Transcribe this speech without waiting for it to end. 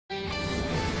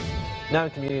Now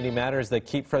in Community Matters, the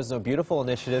Keep Fresno Beautiful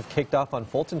initiative kicked off on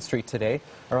Fulton Street today.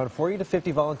 Around 40 to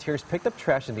 50 volunteers picked up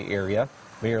trash in the area.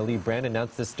 Mayor Lee Brand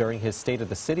announced this during his State of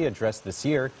the City address this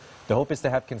year. The hope is to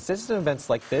have consistent events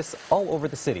like this all over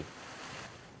the city.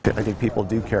 I think people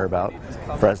do care about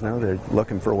Fresno. They're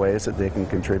looking for ways that they can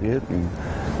contribute, and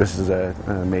this is an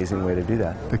amazing way to do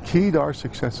that. The key to our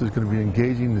success is going to be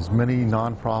engaging as many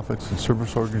nonprofits and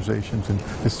service organizations and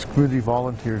as community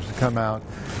volunteers to come out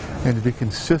and to be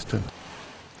consistent.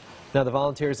 Now, the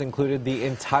volunteers included the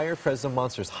entire Fresno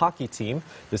Monsters hockey team.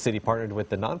 The city partnered with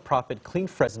the nonprofit Clean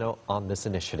Fresno on this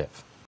initiative.